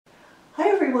Hi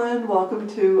everyone, welcome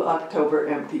to October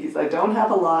Empties. I don't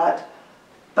have a lot,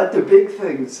 but they're big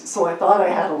things, so I thought I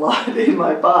had a lot in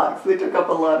my box. They took up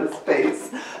a lot of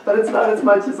space, but it's not as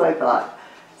much as I thought.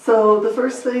 So the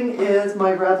first thing is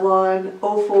my Revlon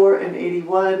 04 and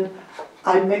 81.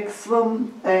 I mix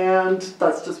them, and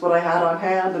that's just what I had on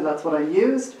hand, and that's what I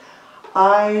used.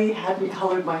 I hadn't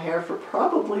colored my hair for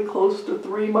probably close to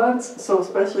 3 months, so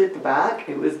especially at the back,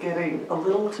 it was getting a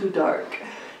little too dark.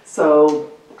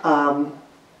 So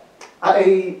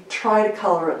I try to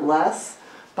color it less,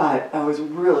 but I was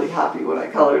really happy when I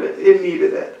colored it. It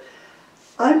needed it.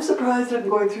 I'm surprised I'm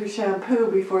going through shampoo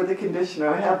before the conditioner.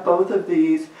 I have both of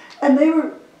these, and they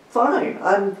were fine.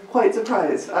 I'm quite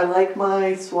surprised. I like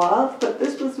my Suave, but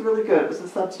this was really good. It was a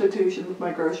substitution with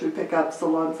my grocery pickup,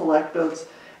 Salon Selectives,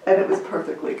 and it was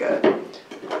perfectly good.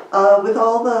 With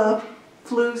all the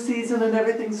flu season and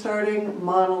everything starting,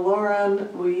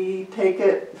 Monolaurin, we take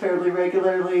it fairly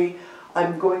regularly.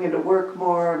 I'm going into work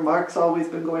more. Mark's always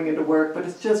been going into work, but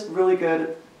it's just really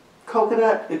good.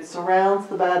 Coconut, it surrounds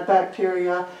the bad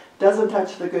bacteria, doesn't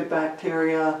touch the good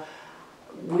bacteria.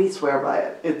 We swear by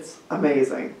it. It's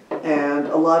amazing. And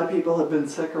a lot of people have been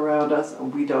sick around us,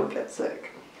 and we don't get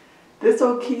sick. This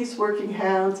O'Keefe's Working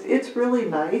Hands, it's really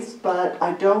nice, but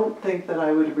I don't think that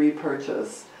I would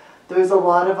repurchase. There's a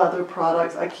lot of other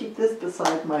products. I keep this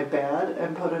beside my bed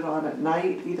and put it on at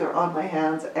night, either on my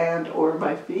hands and or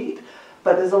my feet.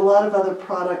 But there's a lot of other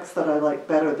products that I like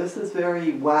better. This is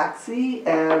very waxy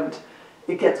and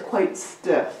it gets quite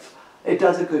stiff. It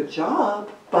does a good job,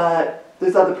 but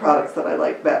there's other products that I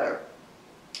like better.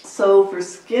 So for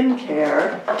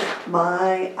skincare,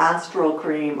 my Astral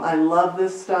Cream. I love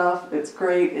this stuff. It's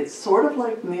great. It's sort of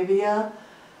like Nivea.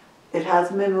 It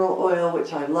has mineral oil,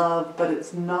 which I love, but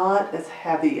it's not as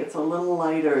heavy. It's a little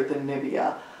lighter than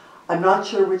Nivea. I'm not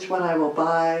sure which one I will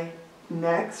buy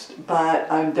next, but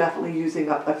I'm definitely using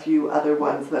up a few other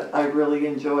ones that I really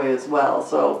enjoy as well,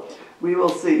 so we will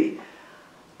see.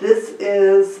 This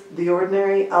is the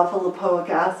Ordinary Alpha Lipoic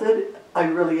Acid. I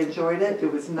really enjoyed it.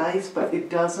 It was nice, but it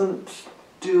doesn't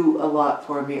do a lot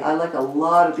for me. I like a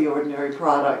lot of the Ordinary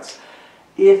products.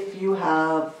 If you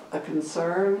have a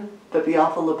concern that the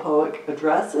Alpha Lipoic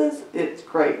addresses, it's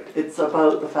great. It's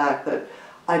about the fact that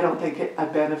I don't think I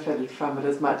benefited from it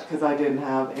as much because I didn't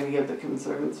have any of the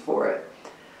concerns for it.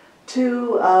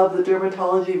 2 of the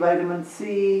Dermtlgy Vitamin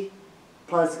C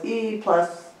plus E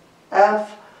plus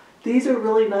F. These are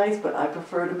really nice, but I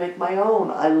prefer to make my own.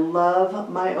 I love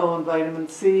my own vitamin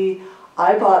C.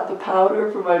 I bought the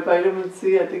powder for my vitamin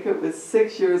C, I think it was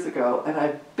 6 years ago, and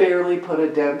I barely put a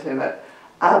dent in it.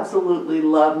 Absolutely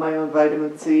love my own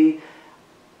vitamin C.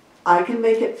 I can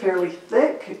make it fairly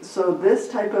thick, so this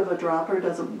type of a dropper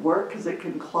doesn't work because it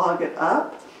can clog it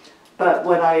up. But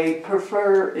what I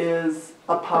prefer is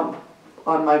a pump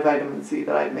on my vitamin C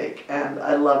that I make, and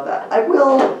I love that. I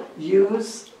will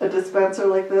use a dispenser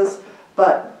like this,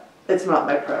 but it's not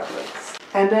my preference.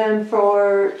 And then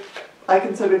I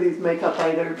consider these makeup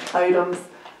items,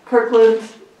 Kirkland,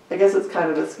 I guess it's kind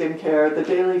of a skincare, the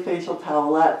Daily Facial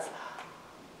Towelettes.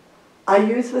 I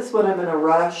use this when I'm in a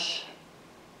rush.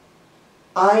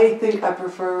 I think I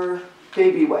prefer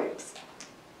baby wipes.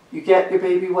 You get your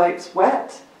baby wipes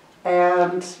wet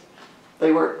and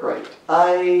they work great.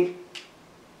 I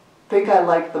think I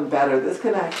like them better. This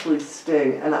can actually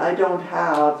sting, and I don't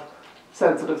have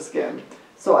sensitive skin,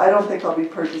 so I don't think I'll be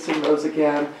purchasing those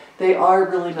again. They are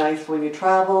really nice when you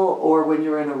travel or when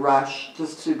you're in a rush,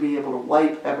 just to be able to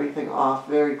wipe everything off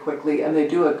very quickly, and they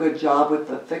do a good job with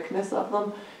the thickness of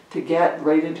them to get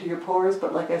right into your pores,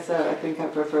 but like I said, I think I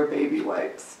prefer baby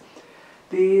wipes.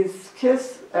 These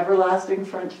Kiss Everlasting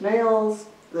French Nails,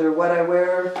 they're what I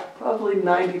wear probably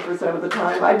 90% of the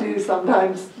time. I do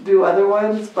sometimes do other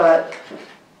ones, but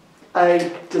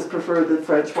I just prefer the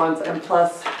French ones, and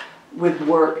plus with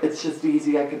work it's just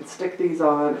easy. I can stick these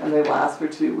on and they last for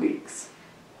 2 weeks.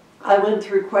 I went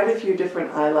through quite a few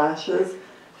different eyelashes.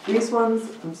 These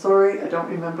ones, I'm sorry, I don't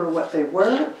remember what they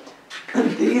were.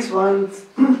 These ones,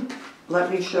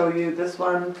 let me show you. This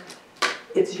one,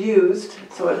 it's used,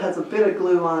 so it has a bit of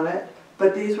glue on it,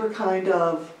 but these were kind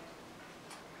of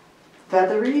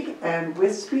feathery and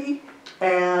wispy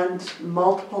and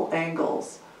multiple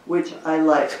angles, which I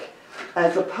like,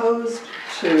 as opposed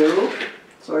to,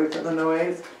 sorry for the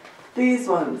noise, these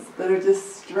ones that are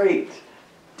just straight.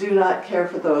 Do not care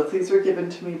for those. These were given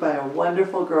to me by a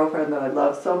wonderful girlfriend that I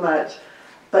love so much,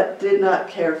 but did not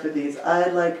care for these. I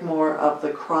like more of the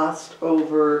crossed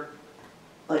over,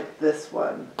 like this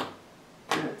one.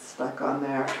 And it's stuck on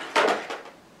there.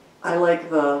 I like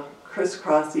the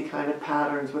crisscrossy kind of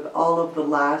patterns with all of the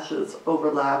lashes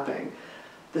overlapping.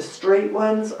 The straight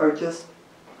ones are just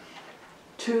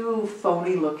too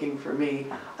phony looking for me.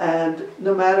 And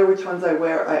no matter which ones I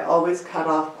wear, I always cut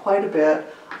off quite a bit.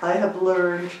 I have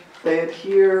learned they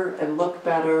adhere and look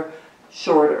better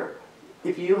shorter.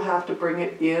 If you have to bring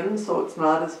it in so it's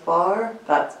not as far,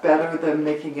 that's better than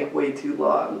making it way too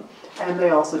long. And they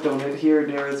also don't adhere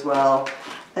near as well.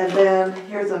 And then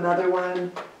here's another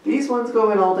one. These ones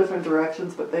go in all different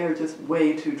directions, but they are just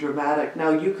way too dramatic. Now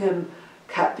you can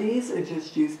cut these and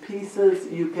just use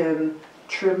pieces. You can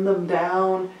trim them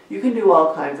down. You can do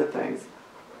all kinds of things.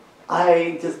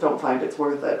 I just don't find it's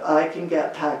worth it. I can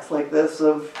get packs like this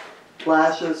of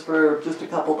lashes for just a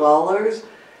couple dollars,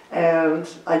 and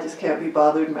I just can't be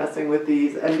bothered messing with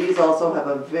these. And these also have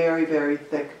a very, very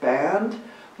thick band,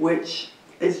 which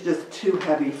is just too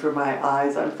heavy for my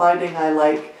eyes. I'm finding I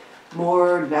like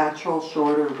more natural,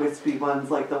 shorter, wispy ones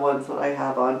like the ones that I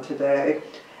have on today.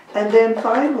 And then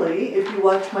finally, if you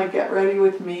watch my Get Ready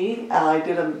With Me, I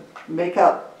did a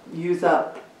makeup use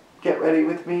up Get Ready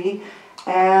With Me,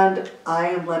 and I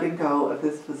am letting go of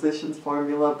this Physicians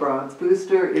Formula Bronze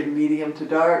Booster in medium to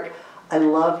dark. I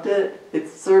loved it, it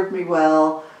served me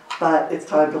well, but it's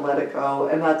time to let it go,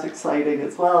 and that's exciting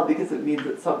as well because it means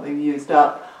it's something used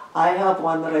up. I have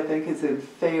one that I think is in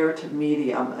fair to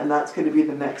medium, and that's going to be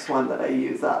the next one that I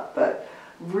use up, but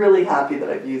really happy that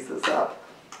I've used this up.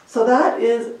 So that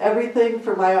is everything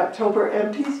for my October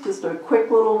empties, just a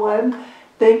quick little one.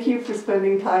 Thank you for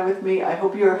spending time with me. I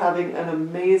hope you're having an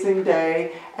amazing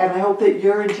day, and I hope that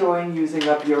you're enjoying using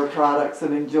up your products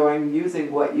and enjoying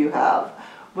using what you have.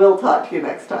 We'll talk to you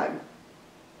next time.